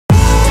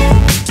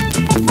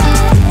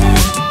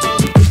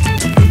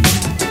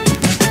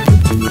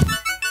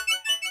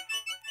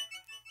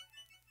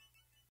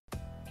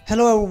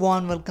Hello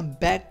everyone, welcome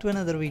back to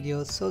another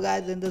video. So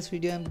guys, in this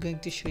video I'm going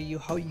to show you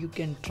how you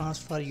can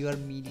transfer your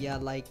media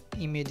like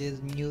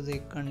images,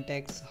 music,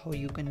 contacts, how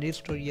you can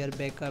restore your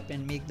backup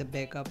and make the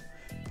backup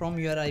from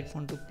your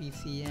iPhone to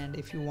PC. And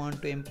if you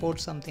want to import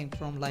something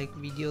from like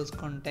videos,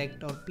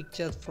 contact or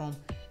pictures from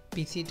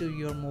PC to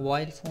your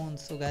mobile phone,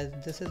 so guys,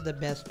 this is the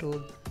best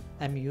tool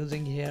I'm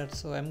using here.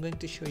 So I'm going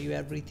to show you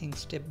everything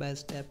step by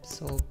step.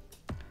 So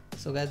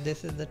guys,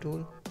 this is the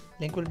tool.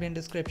 Link will be in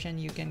description.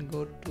 You can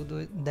go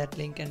to that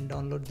link and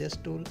download this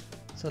tool.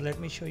 So let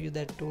me show you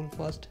that tool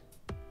first.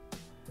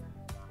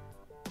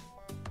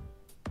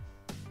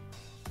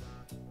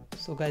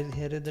 So guys,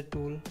 here is the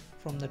tool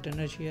from the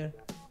NewTenorshare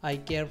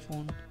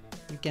iCareFone.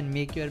 You can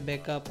make your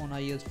backup on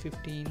iOS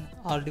 15.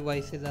 All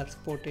devices are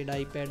supported,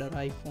 iPad or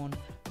iPhone.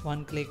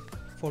 One click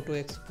photo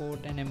export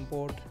and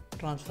import,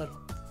 transfer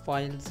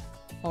files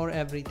or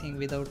everything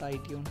without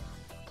iTunes,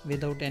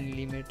 without any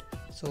limit.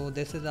 So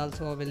this is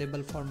also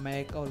available for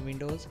Mac or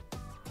Windows.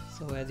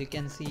 So as you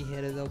can see, here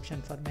is the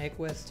option for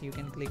macOS. You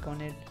can click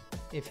on it.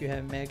 If you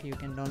have Mac, you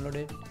can download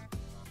it.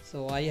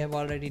 So I have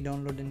already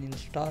downloaded and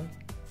installed.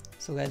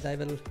 So guys, I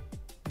will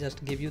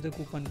just give you the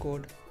coupon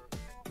code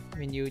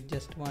when you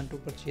just want to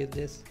purchase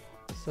this.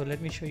 So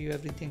let me show you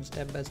everything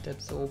step by step.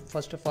 So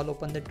first of all,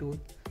 open the tool,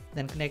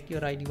 then connect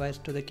your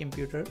iDevice to the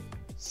computer.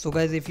 So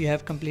guys, if you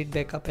have complete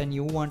backup and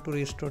you want to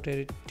restore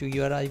it to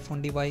your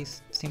iPhone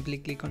device, simply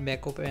click on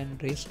backup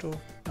and restore.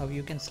 Now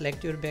you can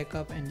select your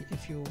backup, and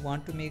if you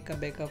want to make a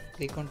backup,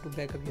 click on to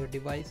backup your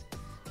device.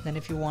 Then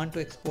if you want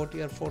to export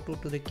your photo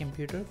to the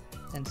computer,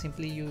 then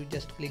simply you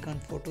just click on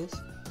photos.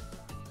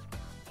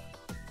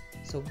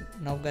 So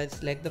now guys,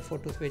 select the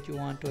photos which you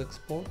want to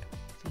export.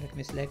 So let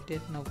me select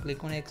it. Now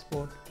click on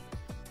export.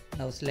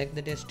 Now select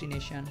the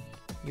destination.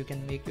 You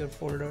can make your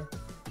folder,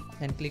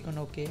 then click on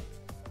OK.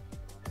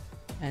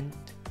 And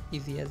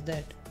easy as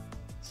that.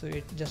 So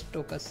it just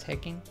took a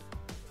second,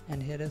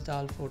 and here is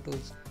all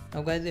photos.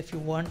 Now guys, if you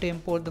want to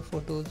import the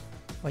photos,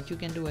 what you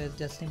can do is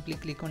just simply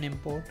click on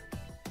import,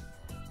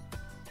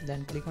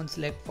 then click on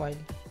select file.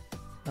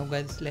 Now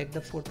guys, select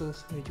the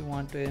photos which you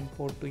want to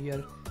import to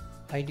your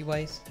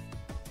iDevice.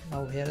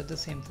 Now here is the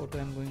same photo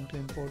I'm going to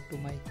import to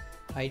my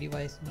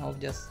iDevice. Now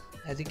just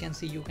as you can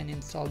see, you can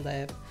install the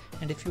app,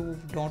 and if you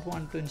don't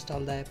want to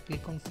install the app,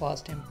 click on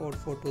fast import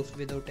photos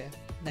without app,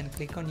 then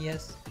click on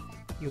yes.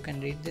 You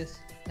can read this,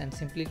 then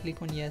simply click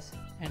on yes,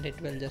 and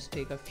it will just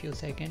take a few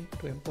seconds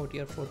to import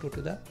your photo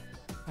to the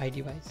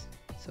iDevice.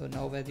 So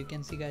now as you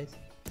can see guys,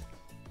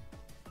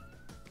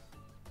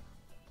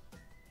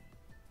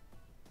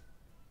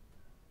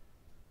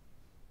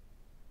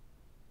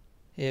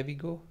 here we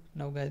go.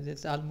 Now guys,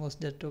 it's almost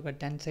just took a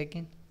 10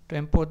 seconds to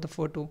import the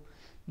photo.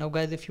 Now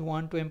guys, if you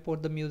want to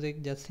import the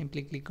music, just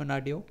simply click on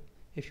audio.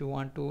 If you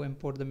want to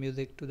import the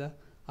music to the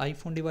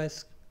iPhone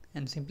device,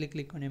 and simply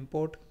click on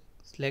import,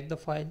 select the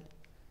file.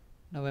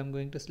 Now I'm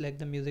going to select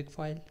the music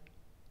file.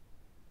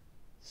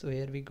 So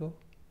here we go.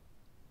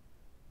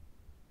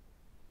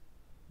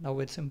 Now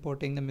it's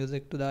importing the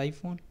music to the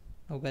iPhone.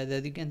 Now guys,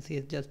 as you can see,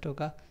 it just took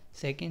a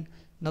second.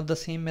 Now the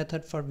same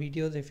method for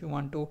videos. If you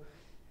want to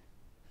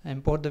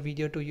import the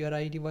video to your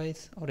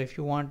iDevice, or if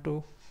you want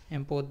to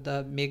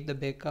make the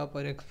backup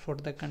or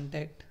export the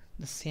contact,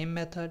 the same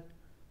method.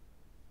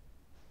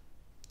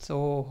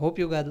 So hope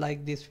you guys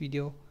like this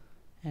video,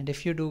 and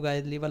if you do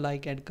guys, leave a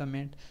like and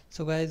comment.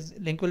 So guys,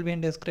 link will be in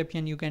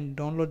description. You can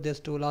download this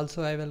tool.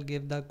 Also I will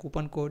give the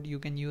coupon code, you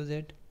can use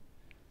it.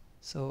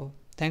 So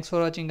thanks for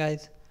watching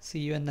guys. See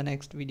you in the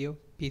next video.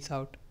 Peace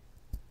out.